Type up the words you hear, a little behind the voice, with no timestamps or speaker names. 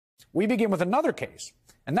We begin with another case,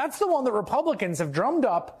 and that's the one that Republicans have drummed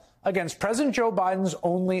up against President Joe Biden's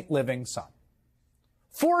only living son.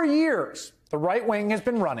 For years, the right wing has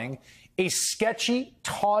been running a sketchy,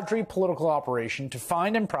 tawdry political operation to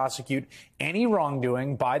find and prosecute any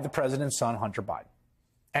wrongdoing by the president's son, Hunter Biden.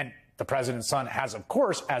 And the president's son has, of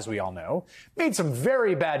course, as we all know, made some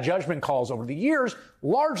very bad judgment calls over the years,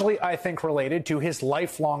 largely, I think, related to his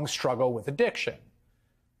lifelong struggle with addiction.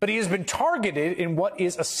 But he has been targeted in what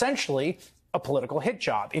is essentially a political hit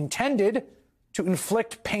job intended to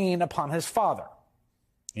inflict pain upon his father.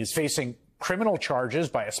 He is facing criminal charges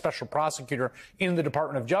by a special prosecutor in the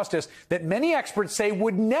Department of Justice that many experts say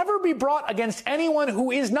would never be brought against anyone who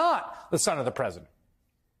is not the son of the president.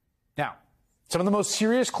 Now, some of the most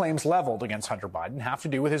serious claims leveled against Hunter Biden have to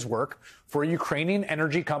do with his work for a Ukrainian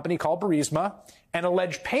energy company called Burisma and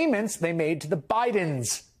alleged payments they made to the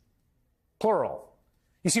Bidens, plural.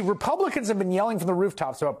 You see, Republicans have been yelling from the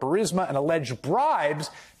rooftops about Burisma and alleged bribes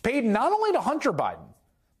paid not only to Hunter Biden,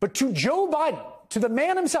 but to Joe Biden, to the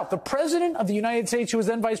man himself, the president of the United States, who was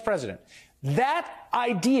then vice president. That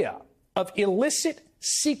idea of illicit,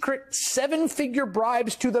 secret, seven-figure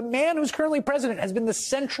bribes to the man who's currently president has been the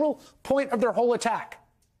central point of their whole attack.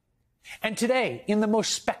 And today, in the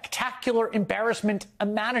most spectacular embarrassment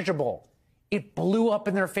imaginable, it blew up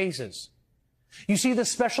in their faces. You see, the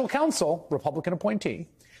special counsel, Republican appointee,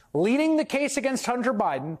 leading the case against Hunter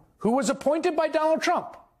Biden, who was appointed by Donald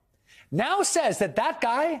Trump, now says that that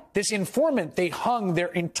guy, this informant they hung their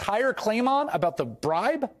entire claim on about the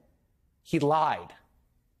bribe, he lied.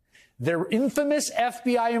 Their infamous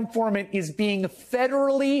FBI informant is being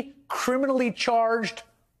federally, criminally charged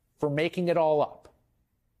for making it all up.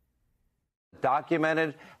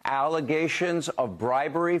 Documented allegations of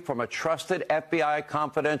bribery from a trusted FBI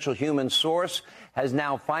confidential human source has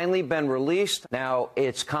now finally been released. Now,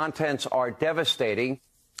 its contents are devastating.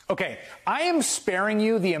 Okay, I am sparing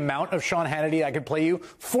you the amount of Sean Hannity I could play you.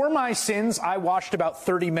 For my sins, I watched about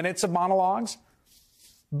 30 minutes of monologues.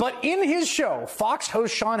 But in his show, Fox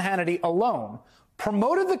host Sean Hannity alone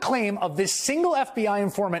promoted the claim of this single FBI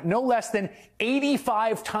informant no less than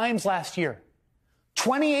 85 times last year.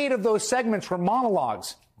 28 of those segments were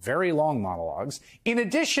monologues, very long monologues, in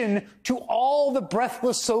addition to all the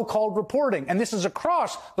breathless so-called reporting. And this is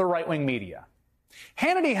across the right-wing media.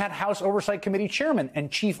 Hannity had House Oversight Committee chairman and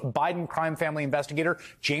chief Biden crime family investigator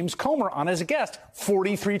James Comer on as a guest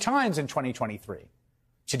 43 times in 2023.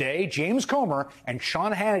 Today, James Comer and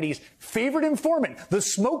Sean Hannity's favorite informant, the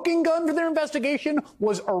smoking gun for their investigation,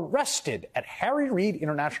 was arrested at Harry Reid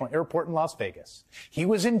International Airport in Las Vegas. He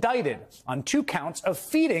was indicted on 2 counts of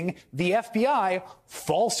feeding the FBI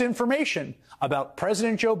false information about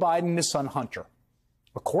President Joe Biden and his son Hunter.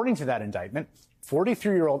 According to that indictment,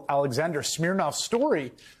 43-year-old Alexander Smirnov's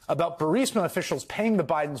story about Burisma officials paying the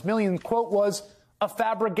Bidens millions, quote, was a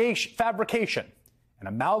fabrication, an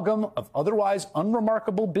amalgam of otherwise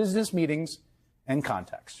unremarkable business meetings and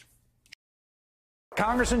context.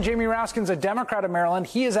 Congressman Jamie Raskin's a Democrat of Maryland.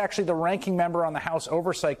 He is actually the ranking member on the House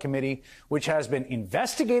Oversight Committee, which has been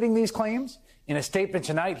investigating these claims. In a statement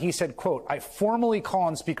tonight, he said, quote, I formally call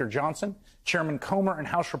on Speaker Johnson, Chairman Comer, and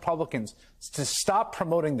House Republicans to stop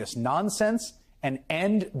promoting this nonsense and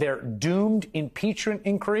end their doomed impeachment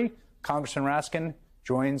inquiry. Congressman Raskin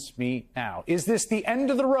joins me now. Is this the end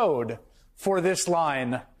of the road for this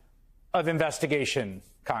line of investigation,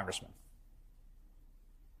 Congressman?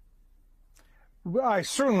 Well, I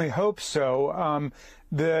certainly hope so.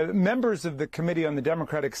 The members of the committee on the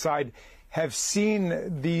Democratic side have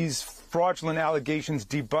seen these fraudulent allegations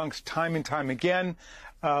debunked time and time again.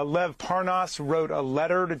 Lev Parnas wrote a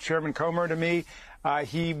letter to Chairman Comer to me.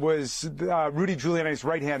 He was Rudy Giuliani's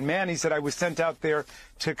right-hand man. He said, I was sent out there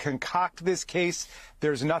to concoct this case.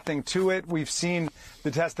 There's nothing to it. We've seen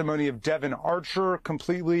the testimony of Devin Archer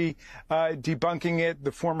completely debunking it.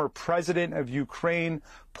 The former president of Ukraine,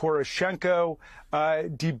 Poroshenko,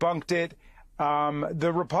 debunked it.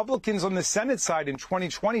 The Republicans on the Senate side in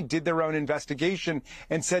 2020 did their own investigation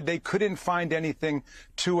and said they couldn't find anything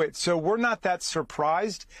to it. So we're not that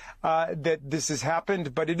surprised that this has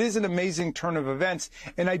happened, but it is an amazing turn of events.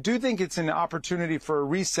 And I do think it's an opportunity for a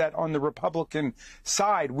reset on the Republican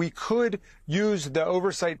side. We could use the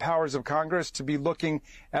oversight powers of Congress to be looking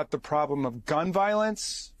at the problem of gun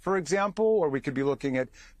violence, for example, or we could be looking at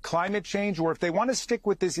climate change, or if they want to stick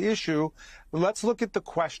with this issue, let's look at the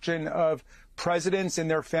question of presidents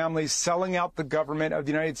and their families selling out the government of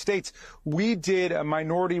the United States. We did a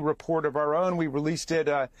minority report of our own. We released it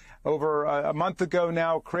over a month ago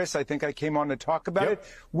now. Chris, I think I came on to talk about it.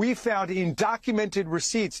 We found in documented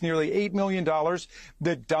receipts nearly $8 million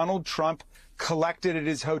that Donald Trump collected at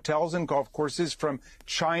his hotels and golf courses from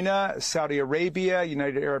China, Saudi Arabia,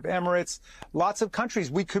 United Arab Emirates, lots of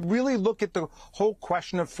countries. We could really look at the whole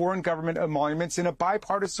question of foreign government emoluments in a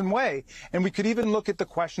bipartisan way. And we could even look at the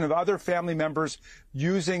question of other family members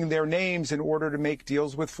using their names in order to make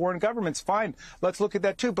deals with foreign governments. Fine, let's look at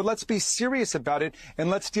that too. But let's be serious about it,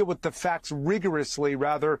 and let's deal with the facts rigorously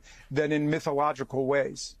rather than in mythological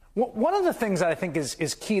ways. One of the things that I think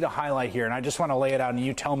is key to highlight here, and I just want to lay it out and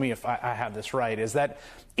you tell me if I have this right, is that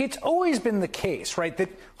it's always been the case, right, that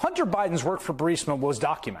Hunter Biden's work for Burisma was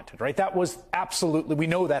documented, right? That was absolutely, we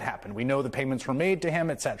know that happened. We know the payments were made to him,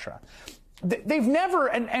 et cetera. They've never,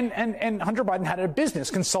 and Hunter Biden had a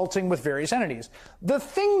business consulting with various entities. The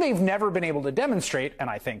thing they've never been able to demonstrate, and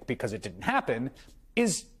I think because it didn't happen,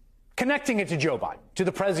 is connecting it to Joe Biden, to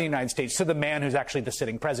the president of the United States, to the man who's actually the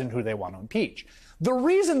sitting president who they want to impeach. The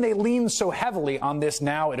reason they lean so heavily on this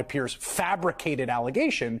now, it appears, fabricated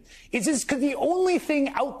allegation is because the only thing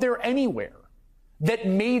out there anywhere that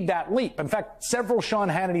made that leap. In fact, several Sean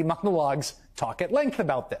Hannity monologues talk at length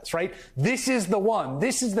about this, right? This is the one.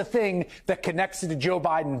 This is the thing that connects it to Joe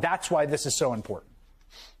Biden. That's why this is so important.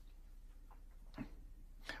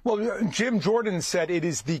 Well, Jim Jordan said it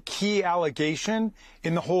is the key allegation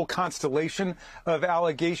in the whole constellation of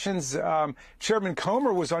allegations. Chairman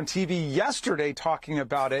Comer was on TV yesterday talking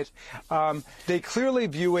about it. They clearly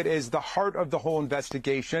view it as the heart of the whole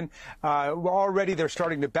investigation. Already they're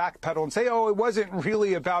starting to backpedal and say, oh, it wasn't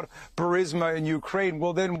really about Burisma in Ukraine.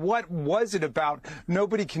 Well, then what was it about?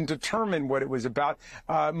 Nobody can determine what it was about.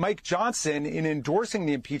 Mike Johnson, in endorsing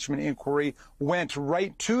the impeachment inquiry, went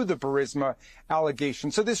right to the Burisma allegation.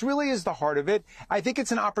 So this really is the heart of it. I think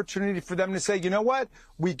it's an opportunity for them to say, you know what?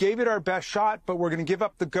 We gave it our best shot, but we're going to give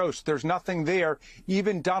up the ghost. There's nothing there.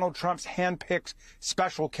 Even Donald Trump's handpicked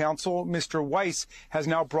special counsel, Mr. Weiss, has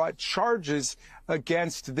now brought charges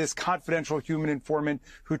against this confidential human informant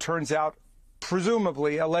who turns out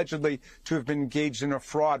presumably, allegedly, to have been engaged in a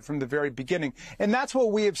fraud from the very beginning. And that's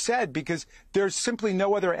what we have said, because there's simply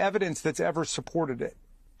no other evidence that's ever supported it.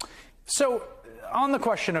 So on the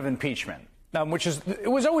question of impeachment,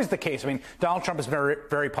 it was always the case. I mean, Donald Trump is very,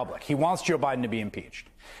 very public. He wants Joe Biden to be impeached.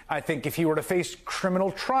 I think if he were to face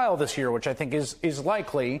criminal trial this year, which I think is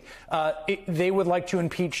likely, they would like to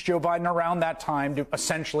impeach Joe Biden around that time to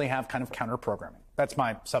essentially have kind of counter-programming. That's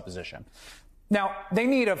my supposition. Now, they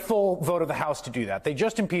need a full vote of the House to do that. They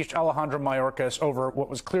just impeached Alejandro Mayorkas over what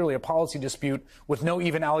was clearly a policy dispute with no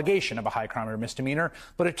even allegation of a high crime or misdemeanor.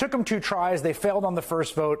 But it took them 2 tries. They failed on the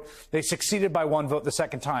first vote. They succeeded by 1 vote the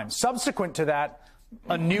second time. Subsequent to that,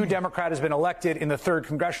 a new Democrat has been elected in the 3rd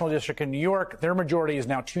congressional district in New York. Their majority is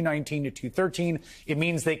now 219 to 213. It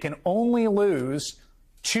means they can only lose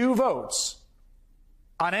 2 votes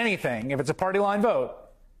on anything if it's a party line vote.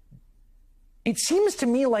 It seems to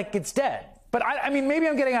me like it's dead. But I mean, maybe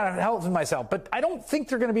I'm getting out of hell with myself, but I don't think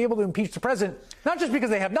they're going to be able to impeach the president, not just because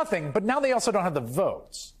they have nothing, but now they also don't have the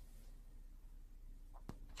votes.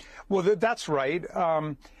 Well, that's right.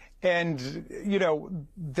 And, you know,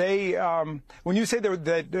 they, when you say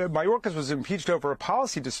that Mayorkas was impeached over a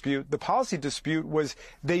policy dispute, the policy dispute was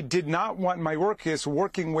they did not want Mayorkas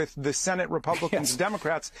working with the Senate Republicans and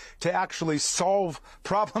Democrats to actually solve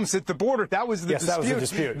problems at the border. That was the dispute. That was the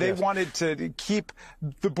dispute. They wanted to keep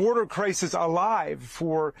the border crisis alive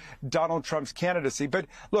for Donald Trump's candidacy. But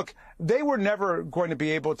look, they were never going to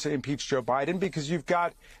be able to impeach Joe Biden because you've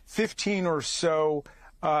got 15 or so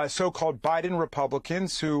so-called Biden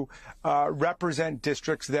Republicans who represent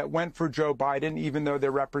districts that went for Joe Biden, even though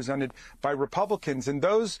they're represented by Republicans. And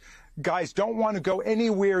those guys don't want to go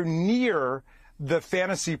anywhere near the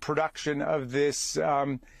fantasy production of this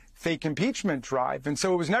fake impeachment drive. And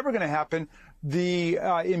so it was never going to happen. The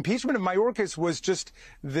impeachment of Mayorkas was just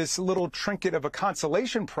this little trinket of a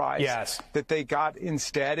consolation prize that they got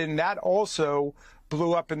instead. And that also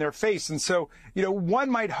blew up in their face. And so, you know, one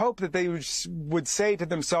might hope that they would say to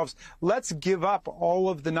themselves, let's give up all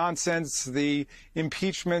of the nonsense, the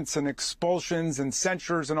impeachments and expulsions and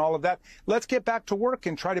censures and all of that. Let's get back to work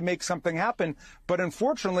and try to make something happen. But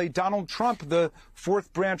unfortunately, Donald Trump, the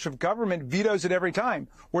 4th branch of government, vetoes it every time.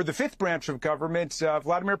 Or the 5th branch of government,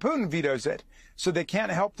 Vladimir Putin, vetoes it. So they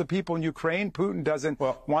can't help the people in Ukraine. Putin doesn't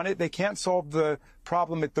want it. They can't solve the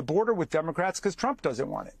problem at the border with Democrats because Trump doesn't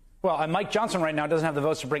want it. Well, and Mike Johnson right now doesn't have the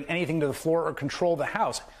votes to bring anything to the floor or control the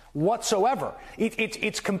House whatsoever.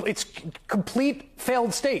 It's complete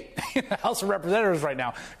failed state in the House of Representatives right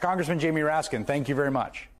now. Congressman Jamie Raskin, thank you very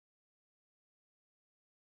much.